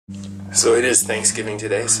So it is Thanksgiving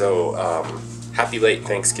today, so happy late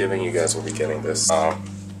Thanksgiving. You guys will be getting this.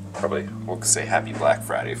 Probably we'll say happy Black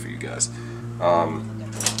Friday for you guys.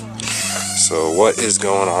 So what is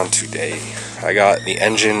going on today? I got the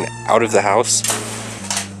engine out of the house,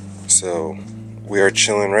 so we are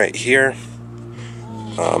chilling right here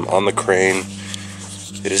on the crane.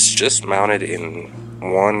 It is just mounted in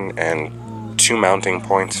 1 and 2 mounting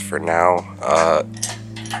points for now.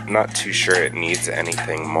 Not too sure it needs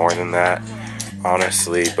anything more than that,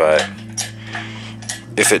 honestly, but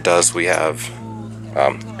if it does, we have,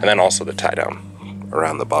 and then also the tie down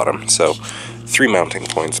around the bottom. So 3 mounting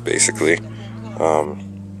points basically.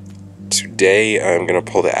 Today I'm going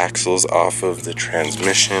to pull the axles off of the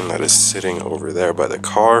transmission that is sitting over there by the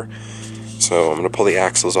car. So I'm going to pull the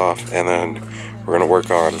axles off, and then we're going to work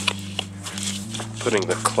on putting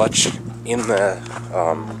the clutch in the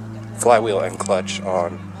flywheel and clutch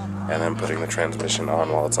on, and then putting the transmission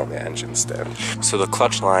on while it's on the engine stand. So the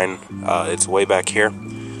clutch line, it's way back here.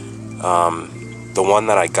 The one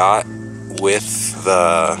that I got with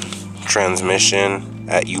the transmission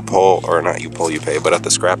at U-Pole, or not U-Pole, U-Pay, but at the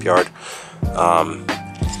scrapyard,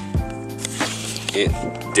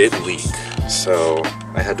 it did leak. So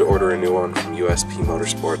I had to order a new one from USP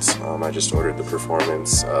Motorsports. I just ordered the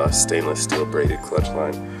Performance stainless steel braided clutch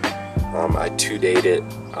line. I 2-dayed it,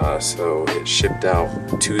 so it shipped out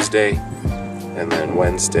Tuesday, and then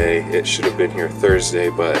Wednesday. It should have been here Thursday,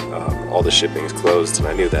 but all the shipping is closed, and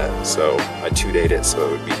I knew that, so I 2-dayed it so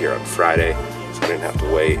it would be here on Friday, so I didn't have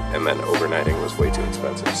to wait, and then overnighting was way too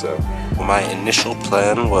expensive. So my initial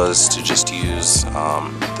plan was to just use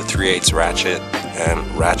the 3/8 ratchet and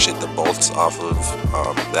ratchet the bolts off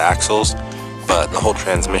of the axles, but the whole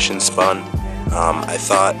transmission spun. I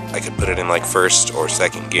thought I could put it in like 1st or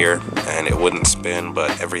 2nd gear and it wouldn't spin,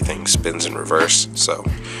 but everything spins in reverse, so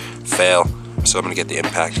fail. So I'm gonna get the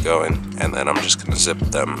impact going, and then I'm just gonna zip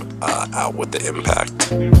them out with the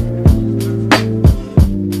impact.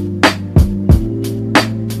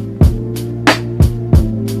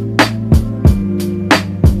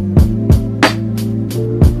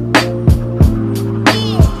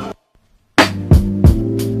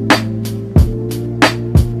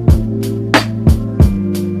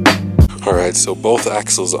 Alright, so both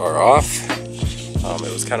axles are off.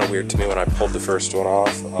 It was kind of weird to me when I pulled the first one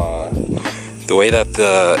off. The way that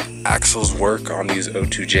the axles work on these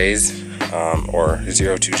O2Js, or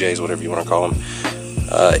 02Js, whatever you want to call them,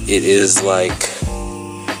 it is like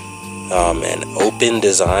an open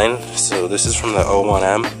design. So this is from the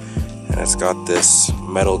 01M, and it's got this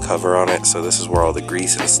metal cover on it, so this is where all the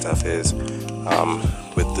grease and stuff is.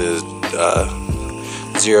 With the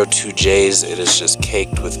 02Js, it is just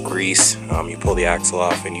caked with grease. You pull the axle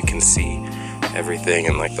off and you can see everything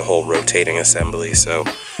and like the whole rotating assembly. So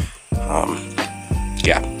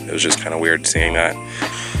yeah, it was just kind of weird seeing that.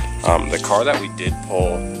 The car that we did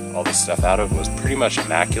pull all this stuff out of was pretty much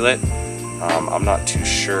immaculate. I'm not too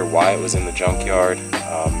sure why it was in the junkyard.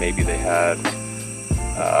 Maybe they had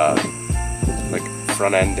like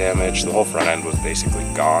front end damage. The whole front end was basically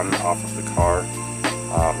gone off of the car,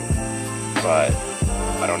 but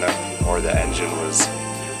I don't know, or the engine was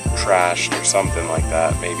trashed or something like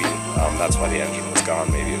that. Maybe that's why the engine was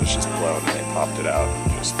gone. Maybe it was just blown and they popped it out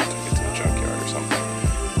and just took it to the junkyard or something.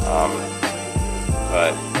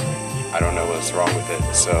 But I don't know what's wrong with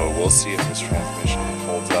it, so we'll see if this transmission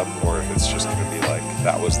holds up, or if it's just going to be like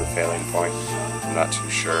that was the failing point. I'm not too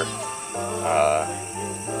sure.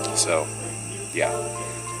 So yeah,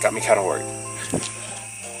 got me kind of worried.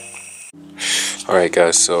 Alright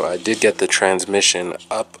guys, so I did get the transmission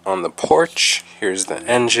up on the porch. Here's the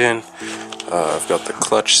engine. I've got the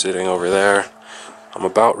clutch sitting over there. I'm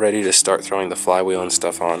about ready to start throwing the flywheel and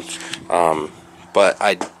stuff on. But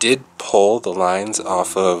I did pull the lines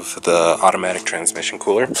off of the automatic transmission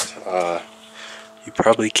cooler. You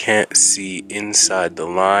probably can't see inside the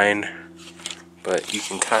line, but you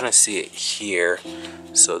can kind of see it here.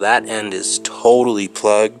 So that end is totally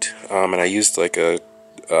plugged, and I used like a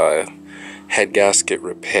head gasket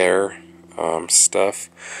repair stuff,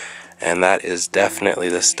 and that is definitely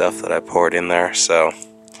the stuff that I poured in there. So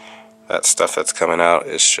that stuff that's coming out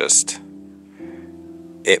is just,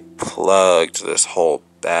 it plugged this hole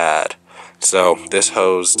bad. So this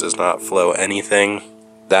hose does not flow anything,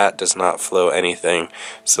 that does not flow anything,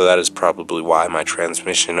 so that is probably why my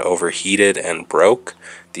transmission overheated and broke.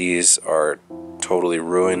 These are totally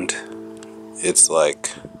ruined. It's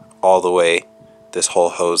like all the way, this whole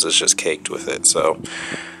hose is just caked with it, so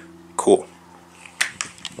cool.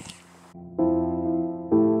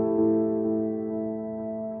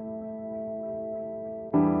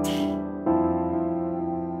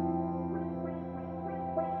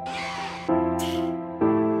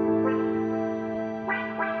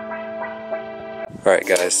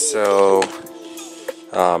 guys, so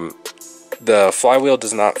the flywheel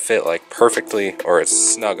does not fit like perfectly, or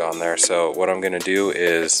it's snug on there. So what I'm gonna do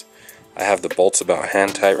is, I have the bolts about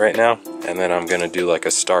hand tight right now, and then I'm gonna do like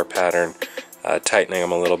a star pattern, tightening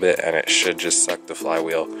them a little bit, and it should just suck the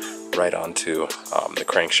flywheel right onto the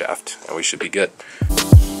crankshaft, and we should be good.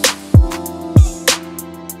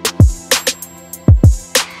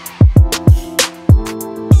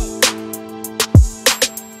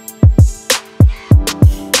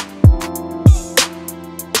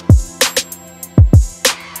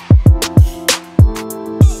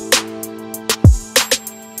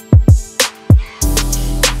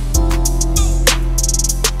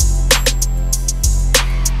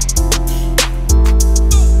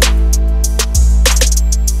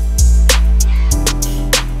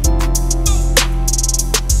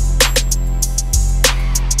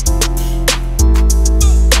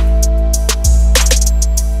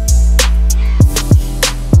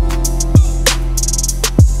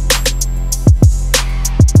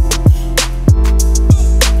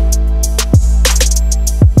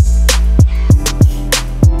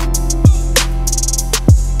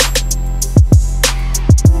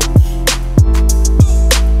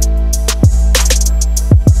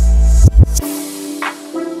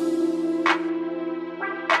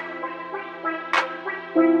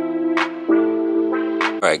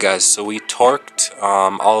 Alright guys, so we torqued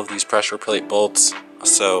all of these pressure plate bolts,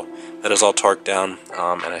 so that is all torqued down,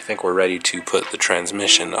 and I think we're ready to put the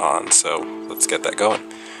transmission on, so let's get that going.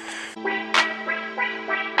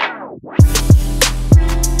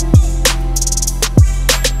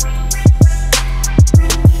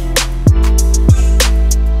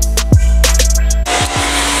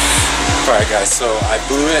 Alright guys, so I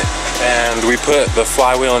blew it, and we put the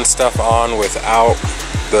flywheel and stuff on without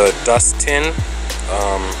the dust tin.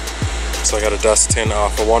 So I got a dust tin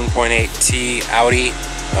off a 1.8T Audi,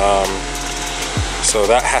 so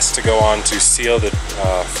that has to go on to seal the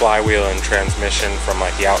flywheel and transmission from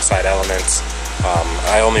like the outside elements.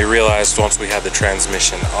 I only realized once we had the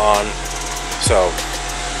transmission on, so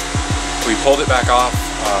we pulled it back off,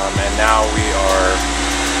 and now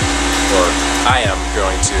I am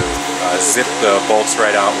going to zip the bolts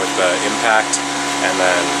right out with the impact, and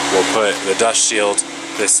then we'll put the dust shield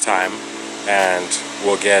this time, and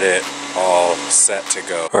we'll get it all set to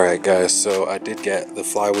go. Alright guys, so I did get the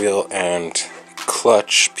flywheel and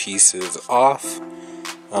clutch pieces off,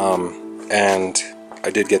 and I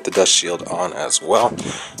did get the dust shield on as well.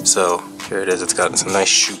 So here it is. It's got some nice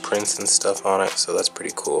shoe prints and stuff on it, so that's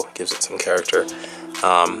pretty cool. Gives it some character.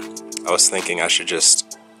 I was thinking I should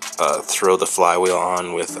just throw the flywheel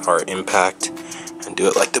on with our impact and do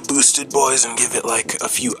it like the Boosted Boys and give it like a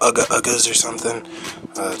few uggas or something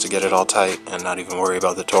to get it all tight and not even worry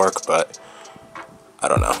about the torque, but I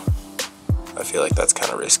don't know. I feel like that's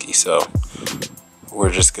kind of risky, so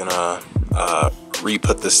we're just gonna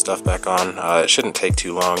re-put this stuff back on. It shouldn't take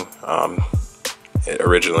too long. It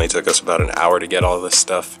originally took us about an hour to get all this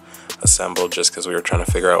stuff assembled just because we were trying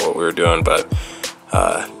to figure out what we were doing, but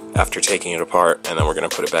after taking it apart and then we're going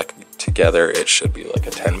to put it back together, it should be like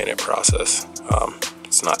a 10-minute process.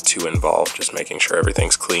 It's not too involved, just making sure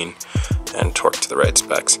everything's clean and torqued to the right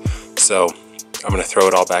specs. So I'm going to throw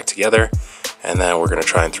it all back together, and then we're going to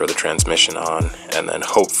try and throw the transmission on, and then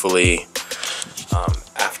hopefully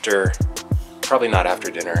probably not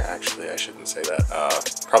after dinner, actually, I shouldn't say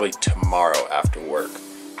that, probably tomorrow after work,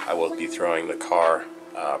 I will be throwing the car,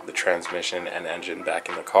 the transmission and engine back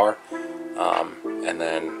in the car, and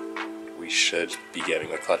then we should be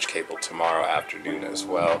getting the clutch cable tomorrow afternoon as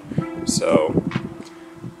well. So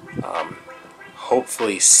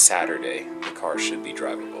hopefully Saturday the car should be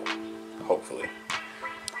drivable, hopefully.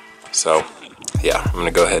 So yeah, I'm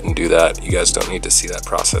gonna go ahead and do that. You guys don't need to see that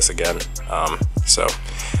process again. So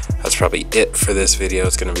that's probably it for this video.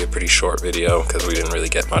 It's gonna be a pretty short video because we didn't really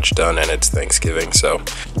get much done and it's Thanksgiving. So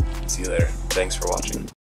see you later. Thanks for watching.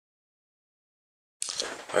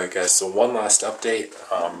 Alright guys, so one last update.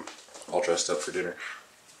 All dressed up for dinner.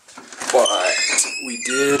 But we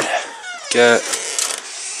did get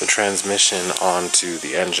the transmission onto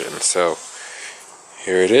the engine. So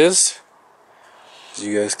here it is. As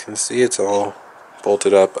you guys can see, it's all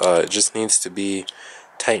bolted up. It just needs to be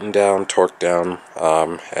tightened down, torqued down,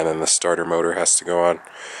 and then the starter motor has to go on.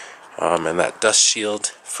 And that dust shield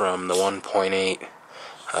from the 1.8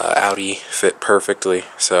 Audi fit perfectly.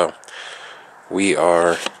 So we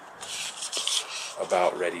are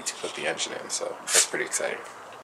about ready to put the engine in, so that's pretty exciting.